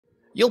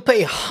You'll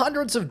pay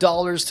hundreds of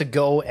dollars to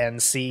go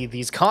and see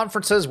these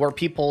conferences where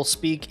people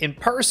speak in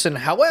person.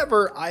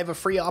 However, I have a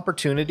free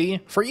opportunity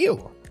for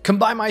you. Come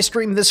by my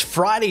stream this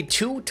Friday,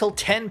 2 till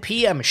 10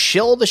 p.m.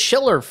 Shill the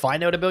Schiller.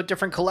 Find out about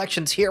different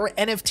collections, hear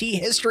NFT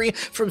history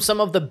from some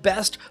of the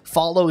best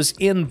follows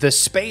in the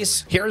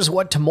space. Here's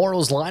what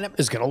tomorrow's lineup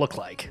is going to look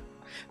like.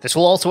 This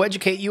will also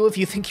educate you if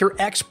you think your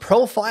X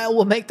profile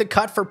will make the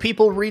cut for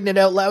people reading it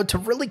out loud to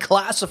really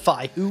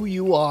classify who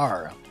you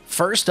are.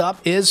 First up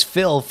is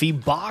Phil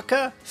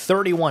Fibaka,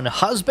 31,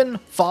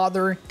 husband,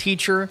 father,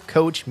 teacher,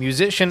 coach,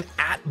 musician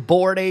at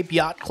Bored Ape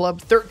Yacht Club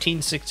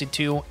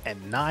 1362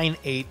 and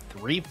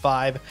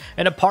 9835,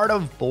 and a part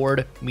of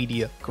Bored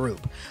Media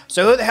Group.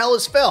 So who the hell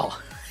is Phil?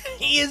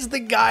 He is the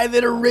guy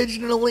that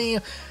originally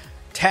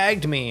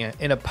tagged me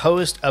in a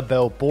post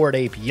about Bored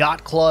Ape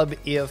Yacht Club.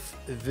 If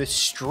the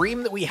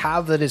stream that we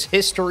have that is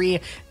history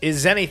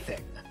is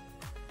anything,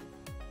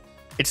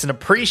 it's an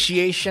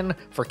appreciation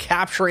for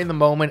capturing the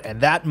moment,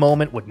 and that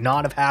moment would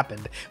not have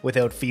happened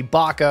without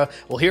Fibaka.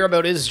 We'll hear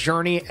about his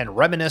journey and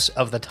reminisce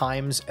of the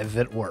times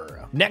that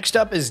were. Next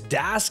up is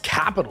Das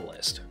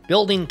Capitalist,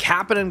 building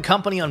Captain &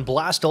 Company on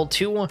Blastall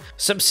 2,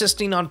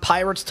 subsisting on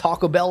Pirates,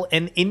 Taco Bell,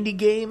 and indie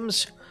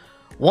games.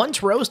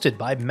 Once roasted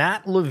by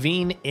Matt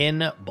Levine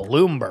in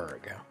Bloomberg.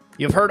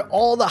 You've heard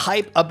all the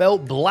hype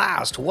about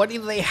Blast. What do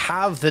they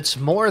have that's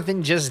more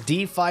than just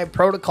DeFi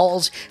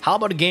protocols? How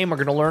about a game we're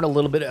going to learn a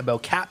little bit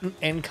about Captain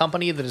 &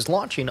 Company that is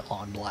launching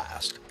on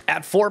Blast?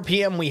 At 4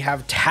 p.m. we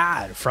have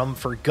Tad from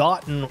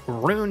Forgotten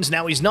Runes.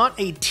 Now, he's not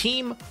a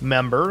team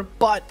member,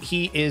 but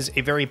he is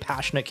a very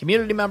passionate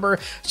community member.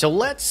 So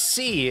let's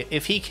see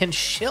if he can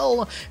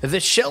shill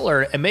the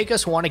Schiller and make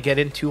us want to get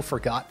into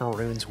Forgotten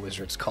Runes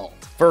Wizard's Cult.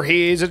 For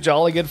he's a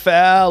jolly good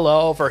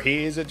fellow, for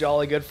he's a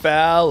jolly good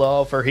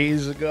fellow, for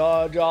he's a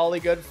jolly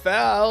good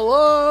fellow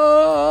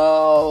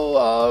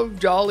of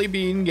Jolly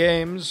Bean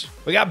Games.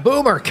 We got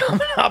Boomer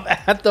coming up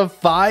at the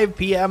 5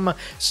 p.m.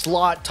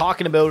 slot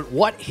talking about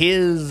what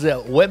his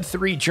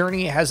Web3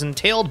 journey has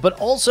entailed, but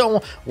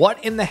also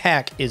what in the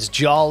heck is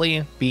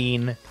Jolly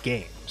Bean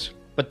Games.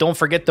 But don't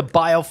forget the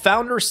bio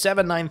founder,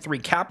 793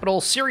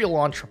 Capital, serial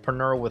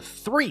entrepreneur with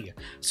 3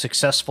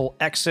 successful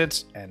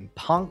exits, and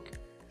Punk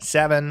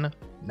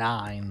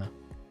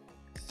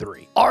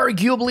 793.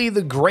 Arguably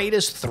the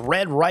greatest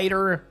thread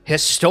writer,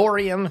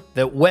 historian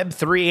that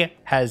Web3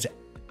 has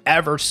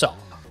ever saw.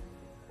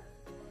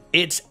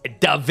 It's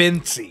Da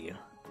Vinci.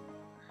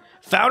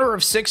 Founder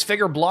of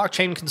six-figure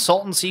blockchain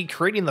consultancy,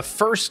 creating the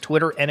first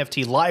Twitter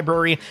NFT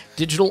library,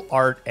 digital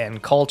art,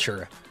 and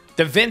culture.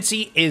 Da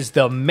Vinci is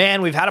the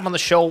man. We've had him on the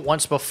show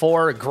once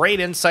before. Great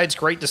insights,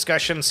 great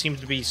discussion.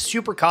 Seems to be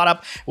super caught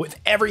up with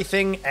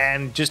everything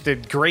and just a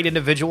great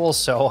individual.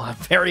 So I'm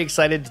very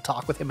excited to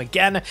talk with him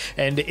again.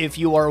 And if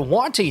you are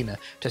wanting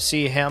to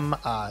see him,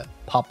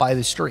 pop by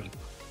the stream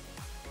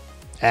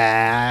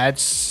at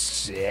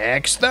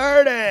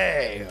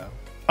 6:30.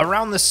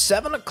 Around the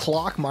 7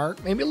 o'clock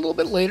mark, maybe a little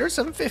bit later,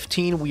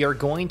 7:15, we are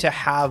going to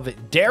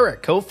have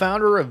Derek,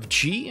 co-founder of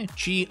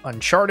GG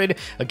Uncharted,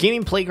 a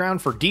gaming playground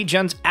for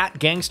degens at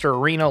Gangster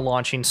Arena,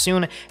 launching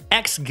soon.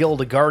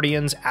 Ex-Guild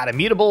Guardians at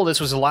Immutable. This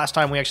was the last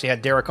time we actually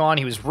had Derek on.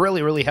 He was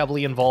really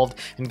heavily involved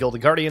in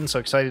Guild Guardians, so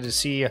excited to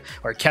see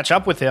or catch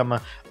up with him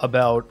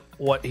about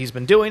what he's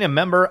been doing. A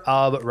member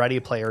of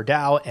Ready Player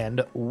DAO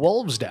and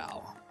Wolves DAO.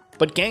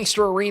 But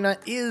Gangster Arena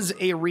is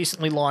a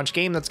recently launched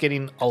game that's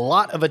getting a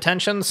lot of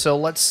attention, so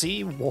let's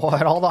see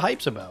what all the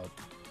hype's about.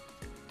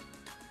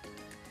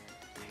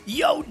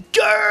 Yo,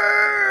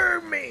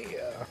 Dermy!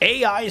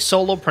 AI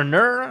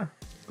solopreneur,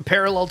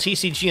 parallel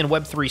TCG and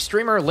Web3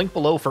 streamer, link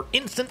below for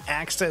instant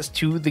access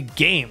to the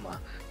game.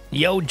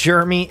 Yo,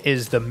 Jeremy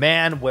is the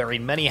man,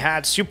 wearing many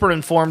hats, super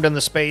informed in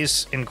the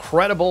space,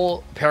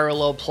 incredible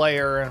parallel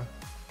player,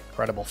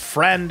 incredible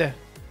friend,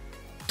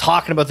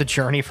 talking about the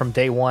journey from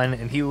day one,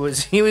 and he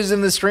was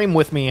in the stream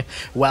with me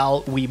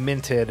while we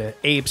minted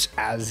apes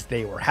as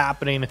they were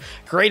happening.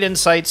 Great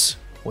insights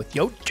with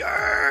Yo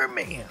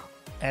Jeremy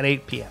at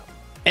 8 p.m.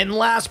 And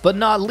last but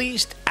not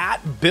least,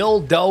 at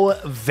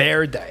Bildo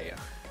Verde.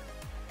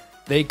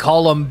 They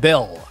call him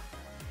Bill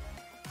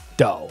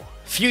Doe.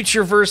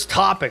 Futureverse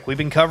topic. We've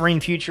been covering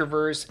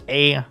Futureverse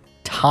a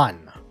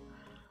ton.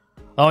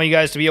 I want you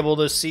guys to be able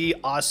to see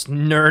us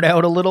nerd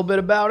out a little bit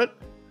about it,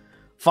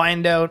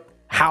 find out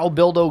how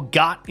Bildo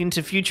got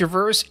into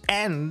Futureverse,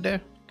 and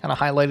kind of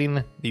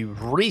highlighting the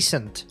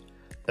recent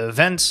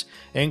events,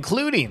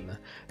 including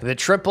the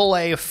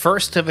AAA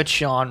first of its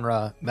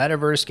genre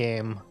Metaverse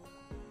game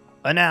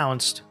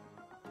announced.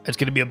 It's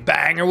going to be a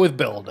banger with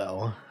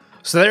Bildo.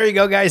 So there you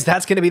go, guys.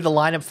 That's going to be the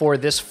lineup for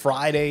this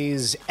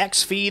Friday's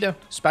X Feed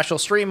special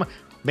stream.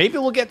 Maybe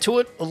we'll get to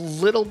it a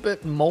little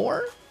bit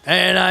more.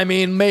 And I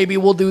mean, maybe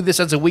we'll do this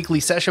as a weekly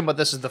session, but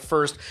this is the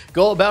first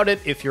go about it.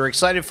 If you're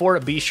excited for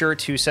it, be sure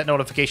to set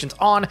notifications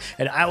on,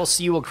 and I will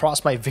see you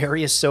across my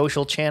various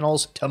social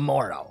channels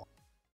tomorrow.